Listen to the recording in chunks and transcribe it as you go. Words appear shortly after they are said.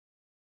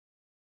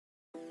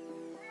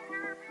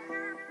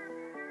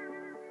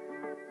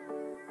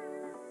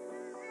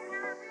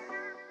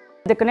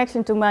The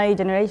connection to my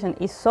generation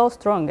is so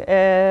strong.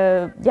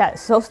 Yeah,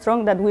 so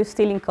strong that we're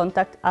still in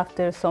contact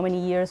after so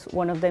many years.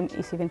 One of them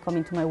is even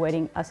coming to my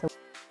wedding as a...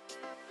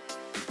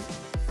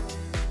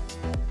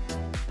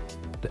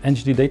 The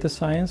EngD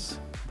Datascience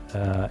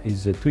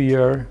is a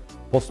 2-year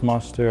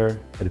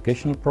Postmaster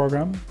educational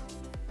program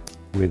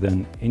with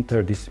an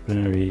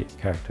interdisciplinary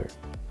character.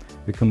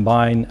 We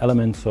combine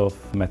elements of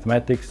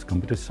mathematics,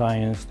 computer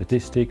science,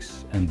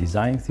 statistics and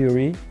design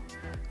theory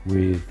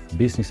with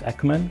business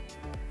acumen,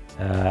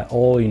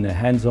 all in a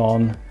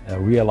hands-on,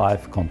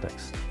 real-life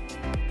context.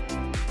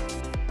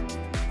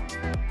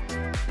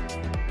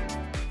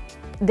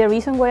 The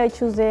reason why I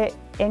chose the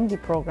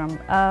EngD program,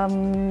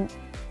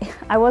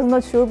 I was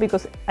not sure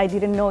because I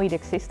didn't know it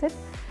existed,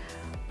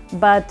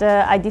 but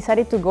I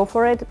decided to go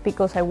for it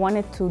because I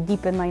wanted to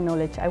deepen my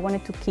knowledge. I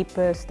wanted to keep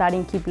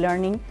studying, keep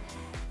learning,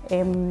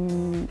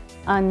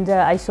 and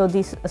I saw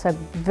this as a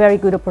very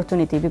good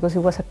opportunity because it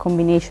was a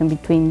combination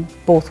between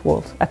both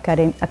worlds,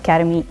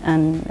 academy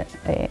and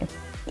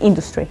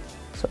industry,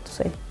 so to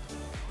say.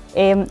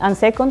 And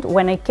second,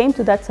 when I came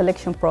to that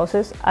selection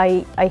process,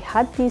 I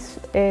had this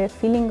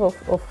feeling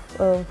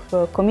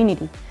of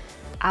community.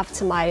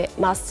 After my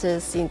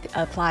master's in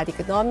applied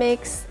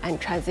economics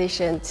and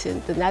transition to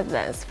the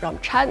Netherlands from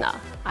China,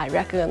 I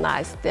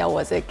recognized there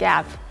was a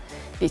gap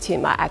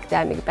between my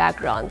academic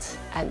background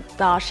and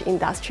Dutch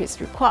industry's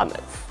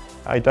requirements.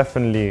 I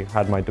definitely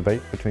had my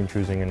debate between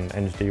choosing an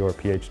EngD or a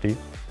PhD.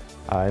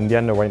 In the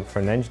end, I went for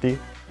an EngD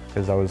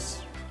because I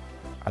was,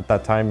 at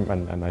that time,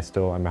 and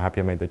I'm happy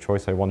I made the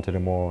choice, I wanted a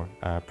more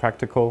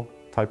practical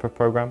type of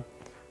program.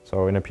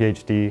 So in a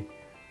PhD,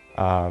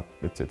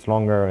 it's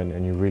longer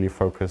and you really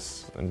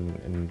focus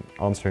in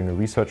answering a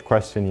research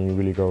question and you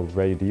really go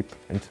very deep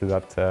into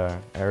that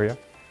area.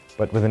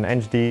 But with an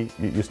EngD,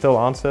 you still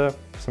answer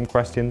some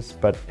questions,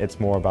 but it's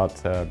more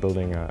about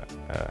building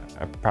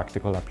a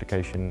practical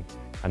application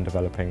and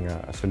developing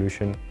a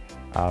solution,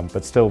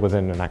 but still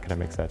within an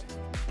academic setting.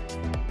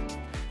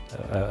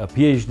 A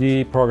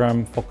PhD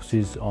program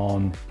focuses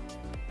on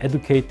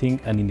educating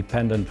an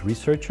independent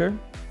researcher,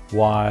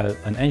 while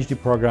an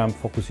EngD program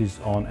focuses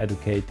on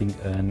educating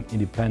an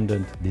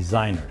independent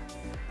designer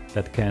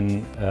that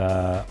can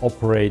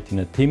operate in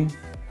a team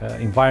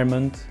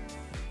environment.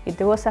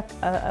 There was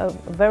a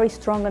very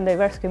strong and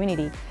diverse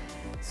community,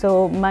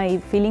 so my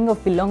feeling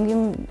of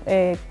belonging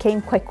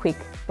came quite quick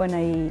when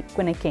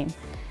I came.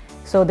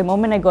 So the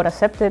moment I got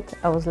accepted,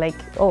 I was like,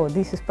 oh,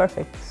 this is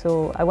perfect,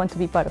 so I want to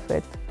be part of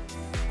it.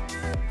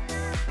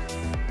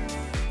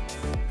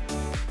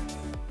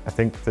 I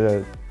think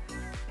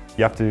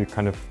you have to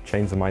kind of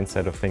change the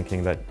mindset of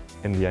thinking that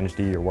in the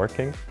EngD you're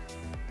working.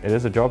 It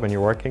is a job and you're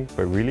working,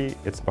 but really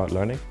it's about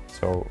learning.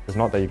 So it's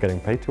not that you're getting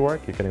paid to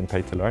work, you're getting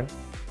paid to learn,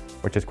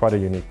 which is quite a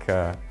unique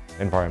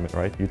environment,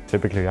 right? You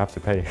typically have to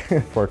pay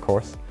for a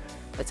course.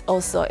 But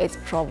also it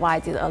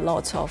provided a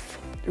lot of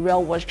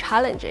real-world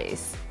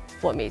challenges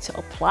for me to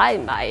apply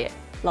my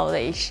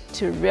knowledge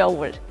to real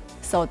world.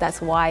 So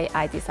that's why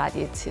I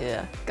decided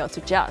to go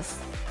to JADS.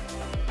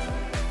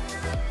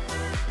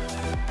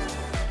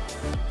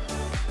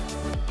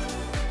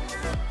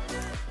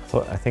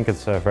 So I think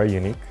it's very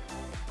unique.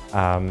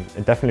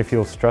 It definitely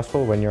feels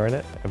stressful when you're in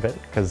it a bit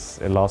because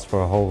it lasts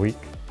for a whole week.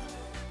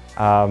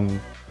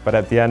 But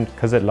at the end,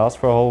 because it lasts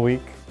for a whole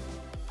week,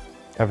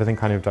 everything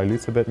kind of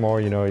dilutes a bit more.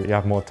 You know, you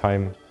have more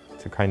time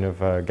to kind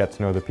of get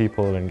to know the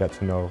people and get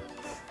to know,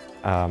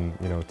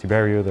 you know,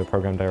 Tiberio, the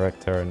program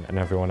director, and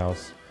everyone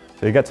else.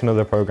 So you get to know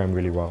the program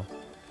really well.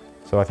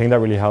 So I think that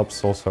really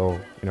helps also,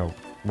 you know,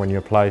 when you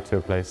apply to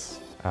a place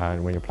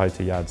and when you apply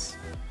to JADS.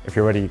 If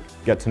you already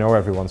get to know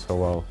everyone so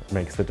well, it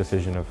makes the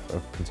decision of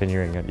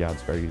continuing at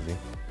JADS very easy.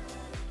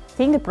 I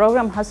think the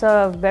program has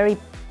a very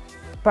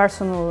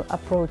personal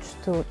approach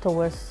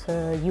towards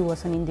you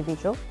as an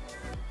individual,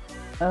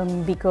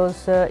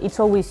 because it's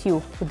always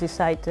you who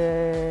decide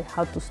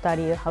how to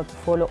study, how to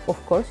follow.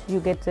 Of course, you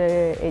get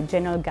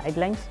general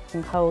guidelines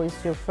on how is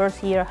your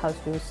first year, how's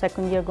your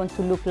second year going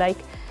to look like,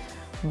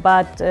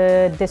 but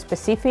the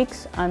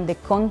specifics and the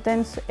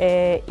contents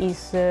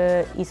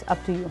is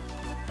up to you.